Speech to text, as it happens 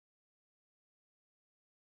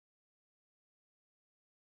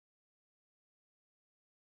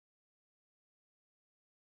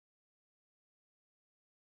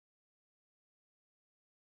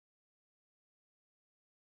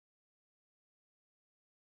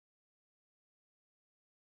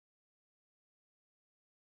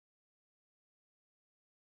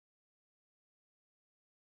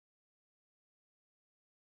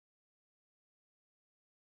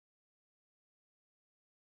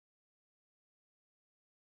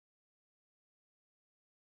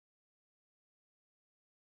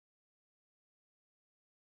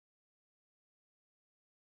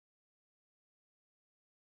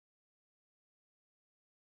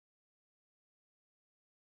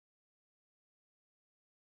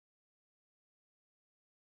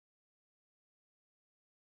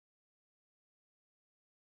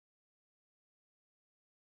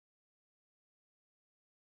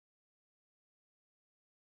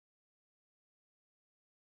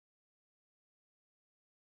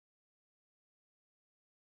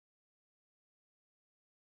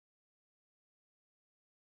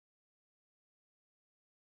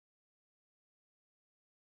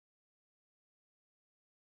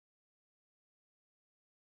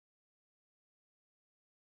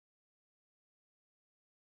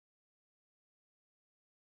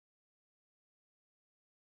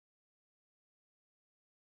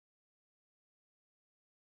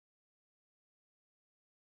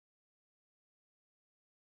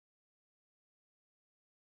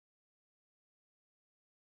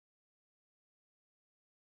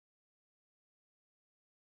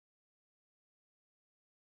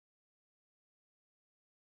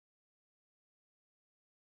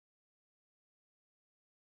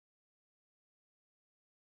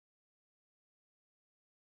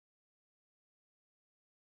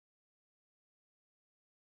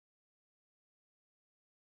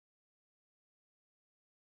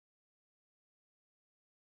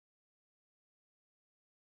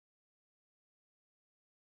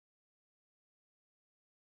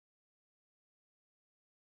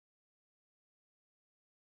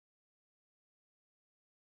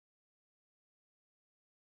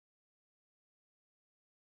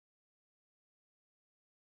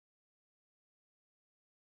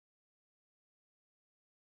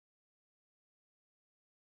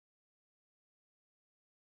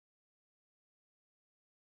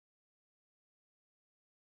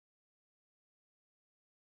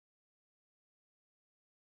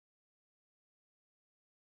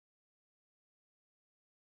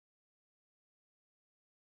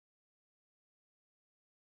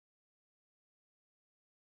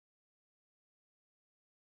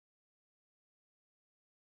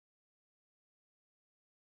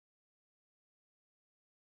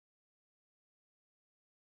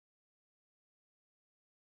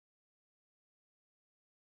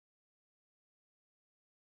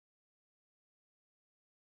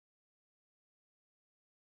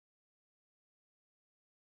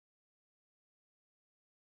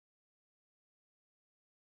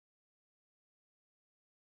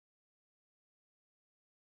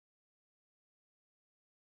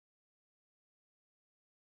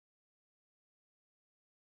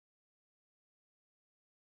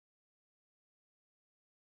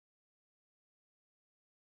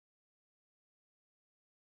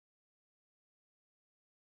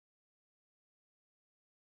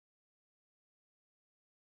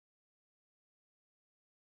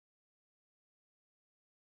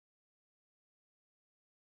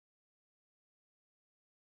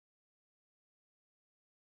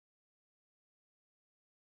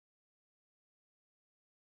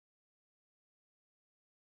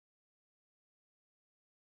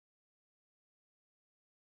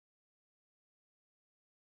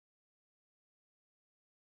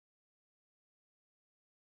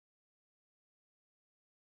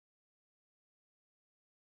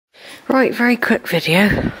Right, very quick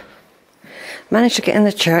video. Managed to get in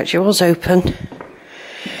the church, it was open.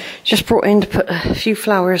 Just brought in to put a few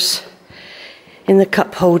flowers in the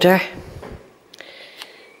cup holder.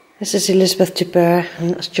 This is Elizabeth de Burgh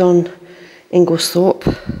and that's John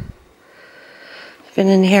Inglesthorpe. Been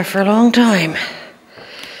in here for a long time.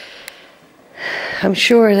 I'm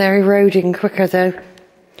sure they're eroding quicker though.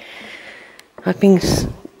 I've been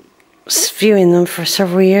viewing them for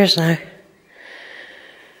several years now.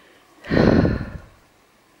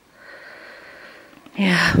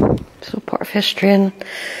 Yeah, it's all part of history and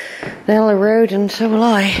they'll erode and so will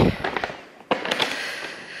I.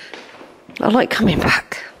 I like coming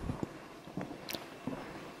back.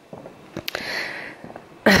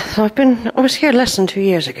 So I was here less than 2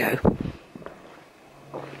 years ago.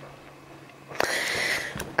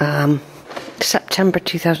 September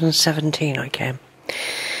 2017 I came.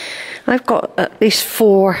 I've got at least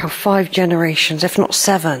 4 or 5 generations, if not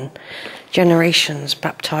 7 generations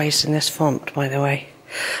baptised in this font, by the way.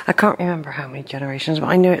 I can't remember how many generations, but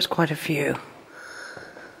I know it's quite a few.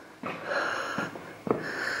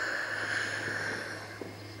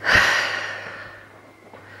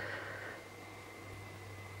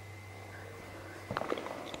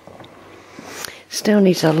 Still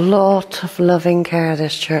needs a lot of loving care,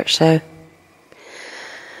 this church, though.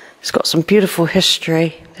 It's got some beautiful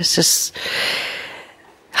history. This is,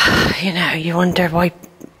 you know, you wonder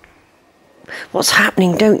what's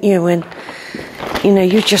happening, don't you? And, you know,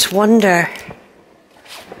 you just wonder.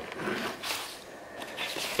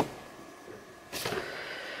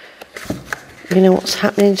 You know, what's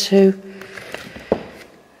happening to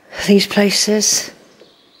these places.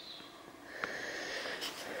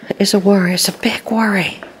 It is a worry, it's a big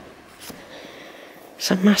worry.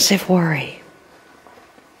 It's a massive worry.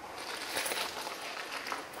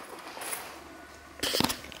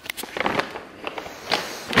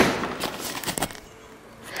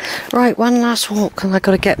 Right, one last walk and I've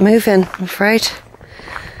got to get moving, I'm afraid.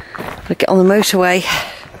 I've got to get on the motorway.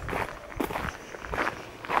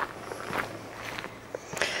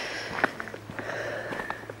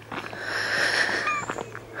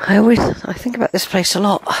 I think about this place a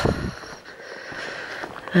lot.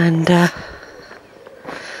 And my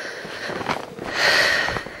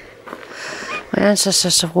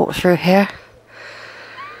ancestors have walked through here.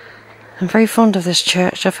 I'm very fond of this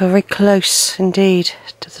church. I feel very close indeed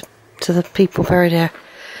to the people buried here.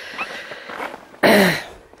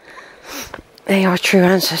 They are true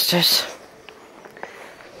ancestors.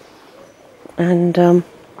 And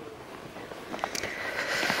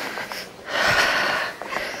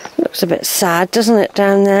looks a bit sad, doesn't it,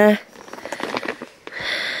 down there?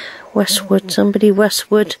 Westwood, somebody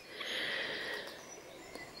Westwood.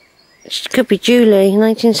 It could be Julie,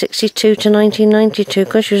 1962 to 1992,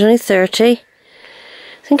 because she was only 30. I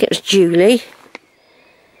think it was Julie.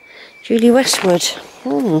 Julie Westwood.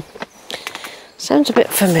 Sounds a bit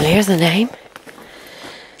familiar, the name.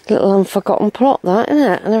 Little unforgotten plot, that,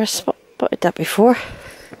 isn't it? I never spotted that before.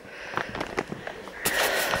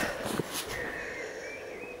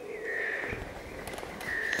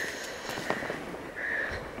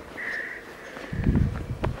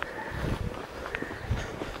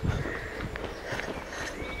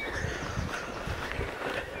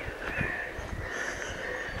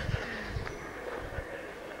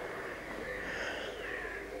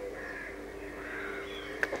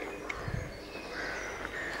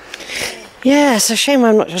 Yeah, it's a shame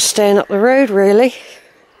I'm not just staying up the road, really.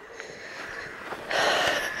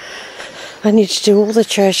 I need to do all the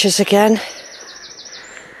churches again.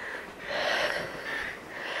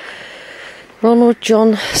 Ronald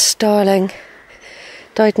John Starling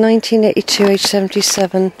died 1982, age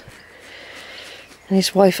 77. And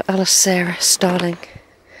his wife Alice Sarah Starling.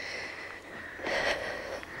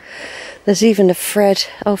 There's even a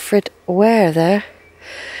Alfred Ware there.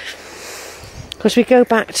 Because we go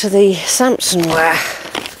back to the Samson Ware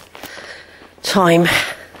time.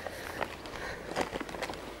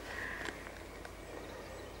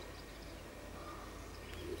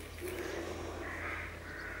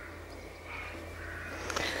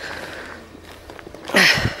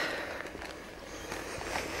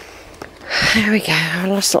 There we go, our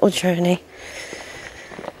last little journey.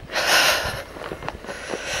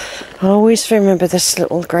 I always remember this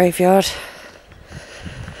little graveyard.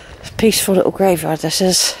 Peaceful little graveyard this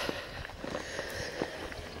is.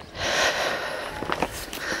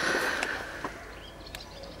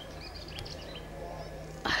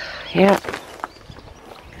 Yeah.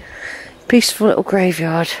 Peaceful little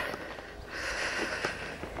graveyard.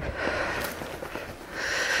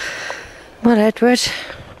 Well, Edward,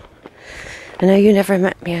 I know you never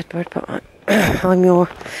met me, Edward, but I'm your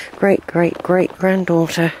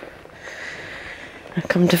great-great-great-granddaughter. I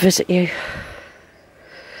come to visit you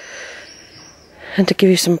and to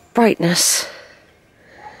give you some brightness.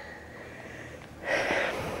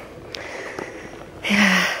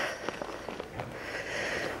 Yeah.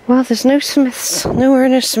 Well, there's no Smiths, no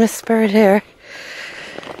Ernest Smith buried here.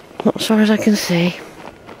 Not as far as I can see.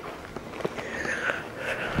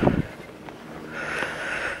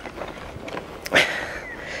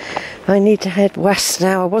 I need to head west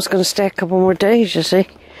now. I was going to stay a couple more days, you see.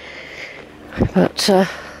 But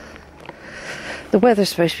the weather's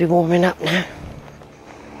supposed to be warming up now.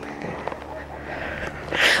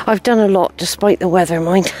 I've done a lot despite the weather,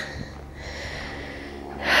 mind.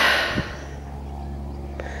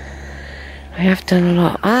 I have done a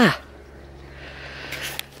lot.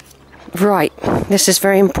 Right, this is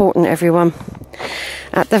very important, everyone.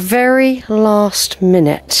 At the very last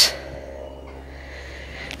minute,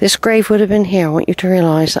 this grave would have been here. I want you to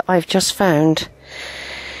realise that I've just found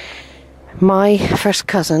my first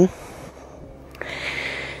cousin.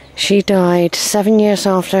 She died 7 years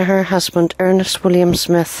after her husband, Ernest William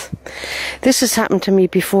Smith. This has happened to me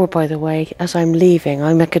before, by the way. As I'm leaving,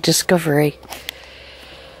 I make a discovery.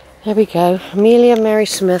 There we go. Amelia Mary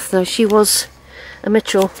Smith. Now, she was a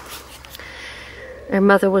Mitchell. Her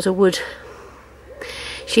mother was a Wood.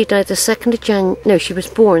 She died the 2nd of January. No, she was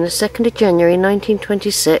born the 2nd of January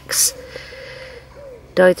 1926.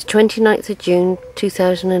 Died the 29th of June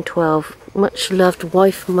 2012. Much loved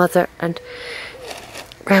wife, mother, and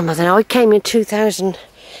grandmother. Now, I came in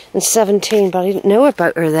 2017, but I didn't know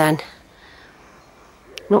about her then.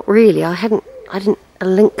 Not really. I didn't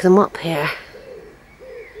link them up here.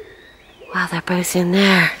 Wow, they're both in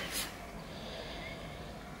there.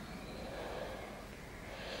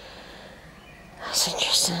 That's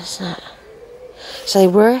interesting, isn't it? So they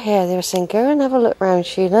were here. They were saying, go and have a look round,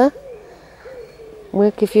 Sheila.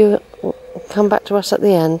 We'll come back to us at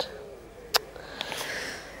the end.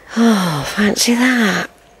 Oh, fancy that.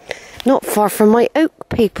 Not far from my oak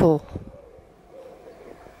people.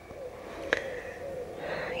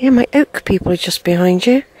 Yeah, my oak people are just behind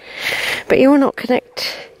you. But you're not connected.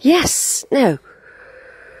 Yes, no.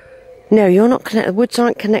 No, you're not connected. The woods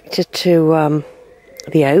aren't connected to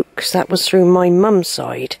the oaks. That was through my mum's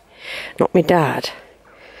side, not my dad.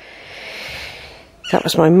 That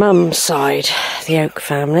was my mum's side, the Oak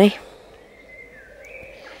family.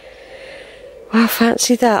 Wow,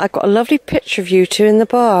 fancy that. I've got a lovely picture of you two in the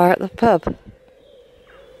bar at the pub.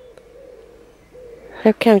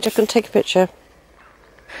 Okay, I'm just going to take a picture.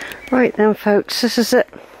 Right then, folks, this is it.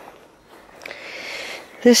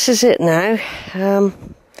 This is it now.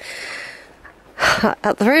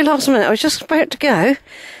 At the very last minute, I was just about to go.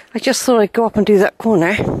 I just thought I'd go up and do that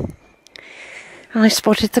corner. And I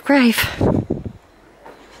spotted the grave.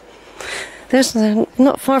 There's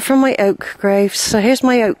not far from my oak graves. So here's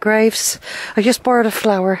my oak graves. I just borrowed a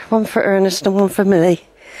flower, one for Ernest and one for Millie,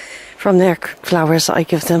 from their flowers that I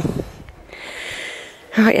give them.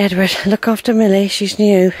 Alright, Edward, look after Millie, she's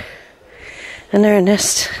new. And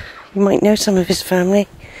Ernest, you might know some of his family.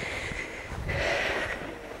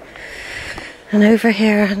 And over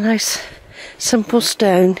here, a nice simple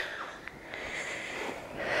stone.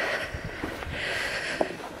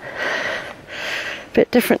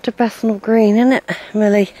 Bit different to Bethnal Green, isn't it,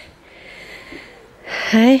 Millie?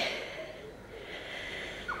 Hey?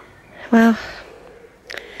 Well,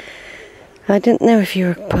 I didn't know if you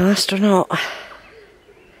were past or not.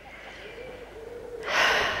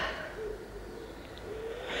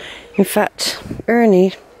 In fact,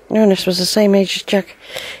 Ernest was the same age as Jack.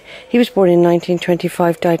 He was born in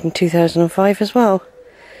 1925, died in 2005 as well.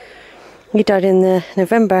 He died in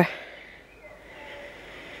November.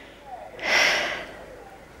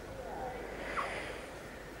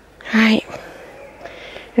 Right.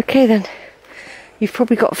 Okay then. You've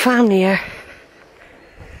probably got family here.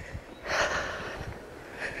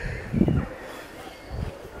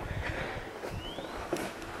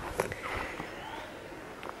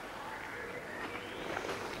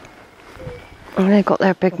 Oh, they've got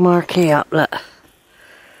their big marquee up, look.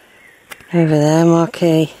 Over there,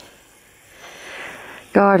 marquee.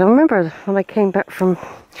 God, I remember when I came back from...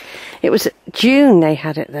 It was June they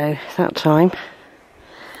had it though, that time.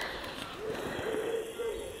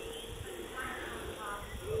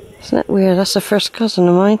 Isn't that weird? That's a first cousin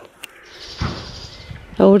of mine.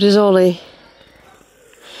 How old is Ollie?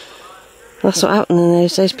 That's what happened in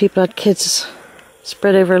those days. People had kids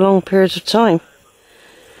spread over long periods of time.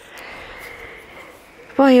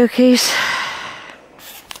 Bye, Yokies.